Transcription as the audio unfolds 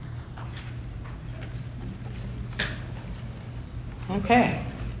Okay.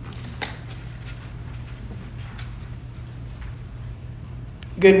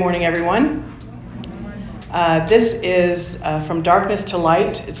 Good morning, everyone. This is From Darkness to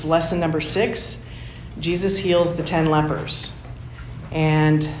Light. It's lesson number 6. Jesus heals the 10 lepers.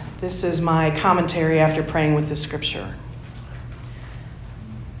 And this is my commentary after praying with the scripture.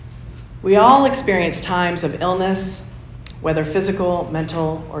 We all experience times of illness, whether physical,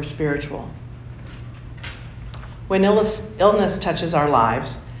 mental, or spiritual. When illness touches our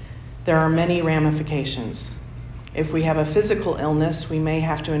lives, there are many ramifications. If we have a physical illness, we may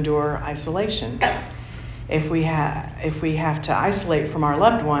have to endure isolation. If we have to isolate from our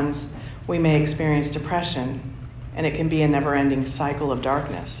loved ones, we may experience depression, and it can be a never-ending cycle of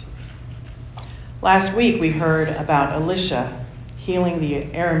darkness. Last week, we heard about Elisha healing the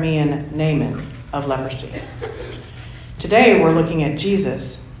Aramean Naaman of leprosy. Today, we're looking at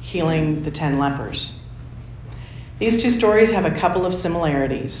Jesus healing the 10 lepers. These two stories have a couple of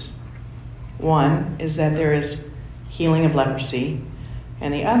similarities. One is that there is healing of leprosy,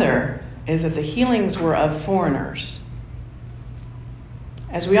 and the other is that the healings were of foreigners.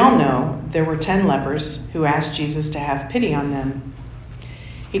 As we all know, there were 10 lepers who asked Jesus to have pity on them.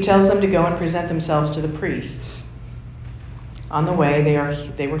 He tells them to go and present themselves to the priests. On the way,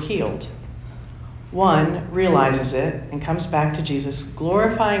 they were healed. One realizes it and comes back to Jesus,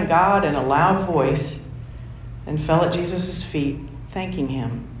 glorifying God in a loud voice, and fell at Jesus' feet, thanking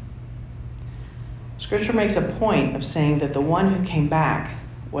him. Scripture makes a point of saying that the one who came back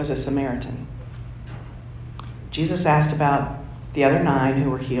was a Samaritan. Jesus asked about the other 9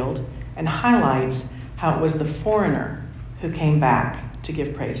 who were healed and highlights how it was the foreigner who came back to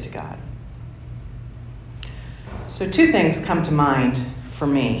give praise to God. So 2 things come to mind for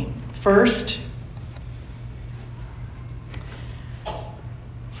me. First,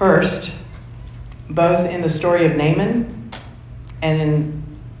 both in the story of Naaman and in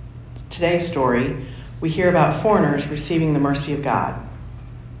today's story, we hear about foreigners receiving the mercy of God.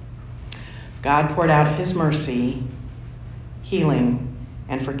 God poured out his mercy, healing,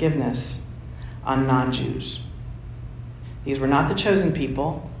 and forgiveness on non-Jews. These were not the chosen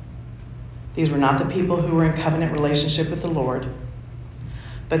people. These were not the people who were in covenant relationship with the Lord.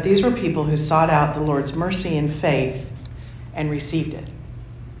 But these were people who sought out the Lord's mercy in faith and received it.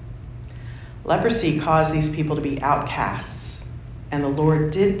 Leprosy caused these people to be outcasts, and the Lord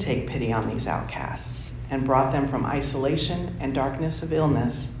did take pity on these outcasts and brought them from isolation and darkness of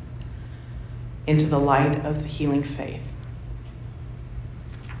illness into the light of the healing faith.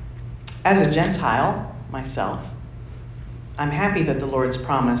 As a Gentile, myself, I'm happy that the Lord's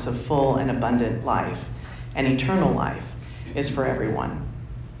promise of full and abundant life and eternal life is for everyone.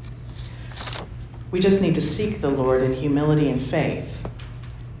 We just need to seek the Lord in humility and faith,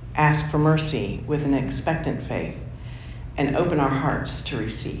 ask for mercy with an expectant faith, and open our hearts to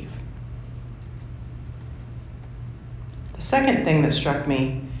receive. The second thing that struck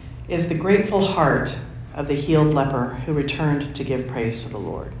me is the grateful heart of the healed leper who returned to give praise to the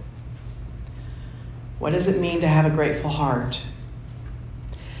Lord. What does it mean to have a grateful heart?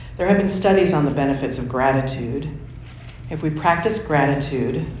 There have been studies on the benefits of gratitude. If we practice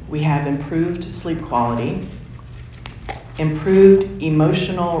gratitude, we have improved sleep quality, improved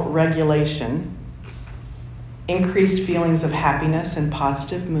emotional regulation, increased feelings of happiness and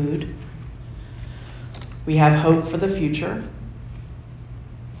positive mood. We have hope for the future.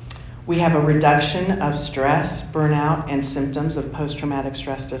 We have a reduction of stress, burnout, and symptoms of post-traumatic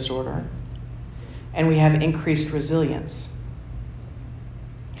stress disorder. And we have increased resilience.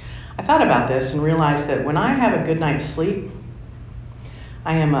 I thought about this and realized that when I have a good night's sleep,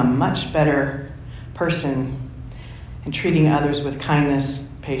 I am a much better person in treating others with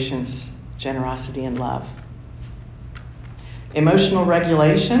kindness, patience, generosity, and love. Emotional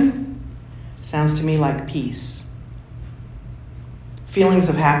regulation sounds to me like peace. Feelings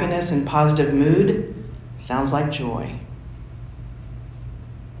of happiness and positive mood sounds like joy.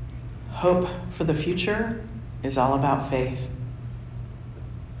 Hope for the future is all about faith.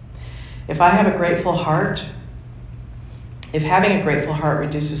 If having a grateful heart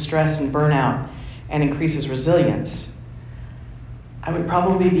reduces stress and burnout and increases resilience, I would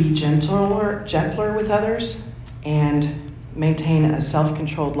probably be gentler with others and maintain a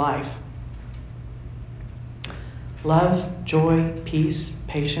self-controlled life. Love, joy, peace,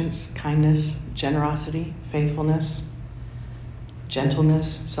 patience, kindness, generosity, faithfulness, gentleness,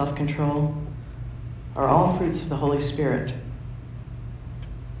 self-control are all fruits of the Holy Spirit.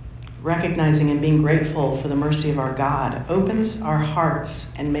 Recognizing and being grateful for the mercy of our God opens our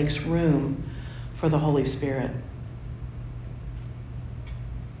hearts and makes room for the Holy Spirit.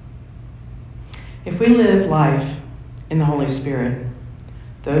 If we live life in the Holy Spirit.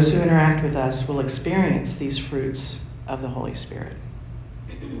 Those who interact with us will experience these fruits of the Holy Spirit.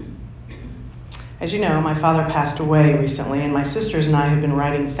 As you know, my father passed away recently, and my sisters and I have been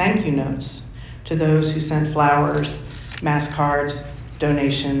writing thank you notes to those who sent flowers, mass cards,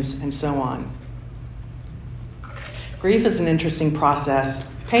 donations, and so on. Grief is an interesting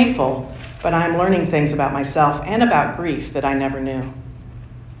process, painful, but I'm learning things about myself and about grief that I never knew.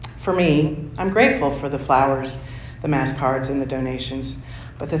 For me, I'm grateful for the flowers, the mass cards, and the donations,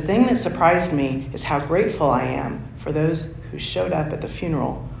 but the thing that surprised me is how grateful I am for those who showed up at the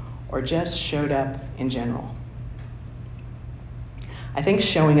funeral or just showed up in general. I think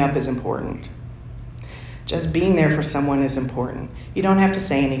showing up is important. Just being there for someone is important. You don't have to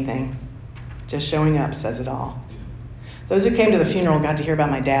say anything. Just showing up says it all. Those who came to the funeral got to hear about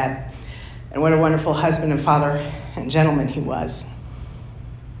my dad and what a wonderful husband and father and gentleman he was.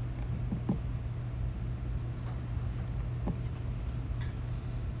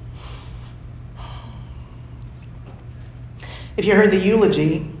 If you heard the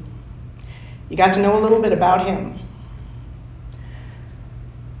eulogy, you got to know a little bit about him.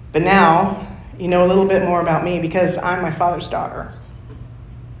 But now, you know a little bit more about me because I'm my father's daughter.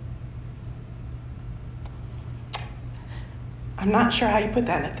 I'm not sure how you put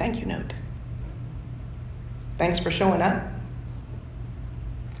that in a thank you note. Thanks for showing up.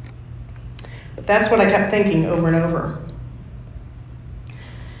 But that's what I kept thinking over and over.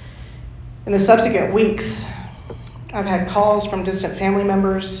 In the subsequent weeks, I've had calls from distant family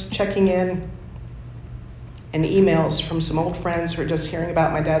members checking in and emails from some old friends who are just hearing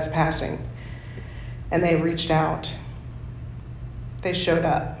about my dad's passing. And they reached out. They showed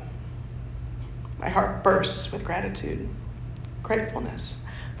up. My heart bursts with gratitude, gratefulness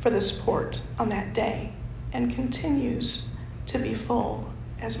for the support on that day, and continues to be full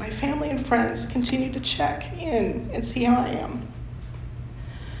as my family and friends continue to check in and see how I am.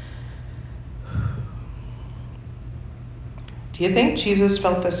 Do you think Jesus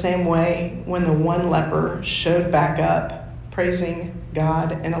felt the same way when the one leper showed back up, praising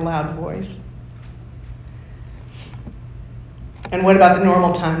God in a loud voice? And what about the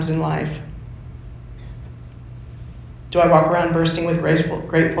normal times in life? Do I walk around bursting with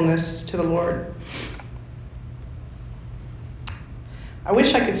gratefulness to the Lord? I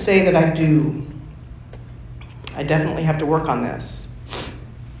wish I could say that I do. I definitely have to work on this.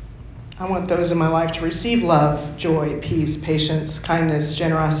 I want those in my life to receive love, joy, peace, patience, kindness,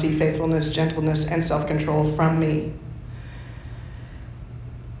 generosity, faithfulness, gentleness, and self-control from me.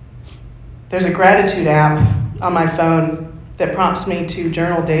 There's a gratitude app on my phone that prompts me to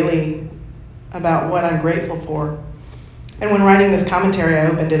journal daily about what I'm grateful for. And when writing this commentary, I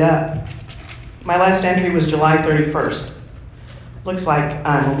opened it up. My last entry was July 31st. Looks like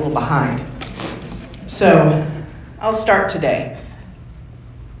I'm a little behind. So I'll start today.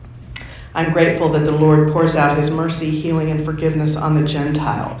 I'm grateful that the Lord pours out his mercy, healing, and forgiveness on the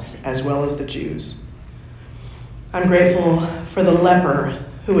Gentiles as well as the Jews. I'm grateful for the leper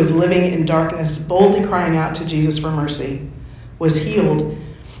who was living in darkness, boldly crying out to Jesus for mercy, was healed,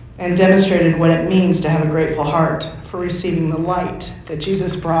 and demonstrated what it means to have a grateful heart for receiving the light that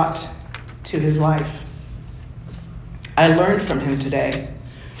Jesus brought to his life. I learned from him today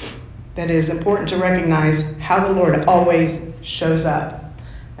that it is important to recognize how the Lord always shows up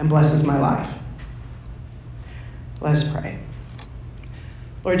and blesses my life. Let us pray.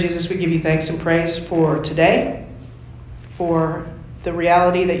 Lord Jesus, we give you thanks and praise for today, for the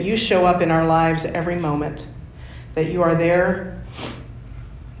reality that you show up in our lives every moment, that you are there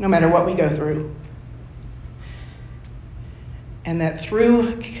no matter what we go through, and that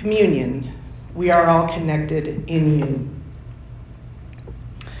through communion, we are all connected in you.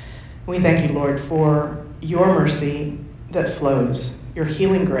 We thank you, Lord, for your mercy that flows, your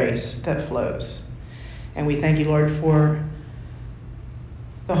healing grace that flows. And we thank you, Lord, for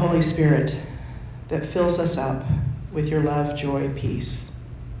the Holy Spirit that fills us up with your love, joy, peace.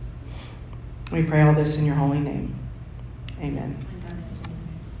 We pray all this in your holy name. Amen. Amen.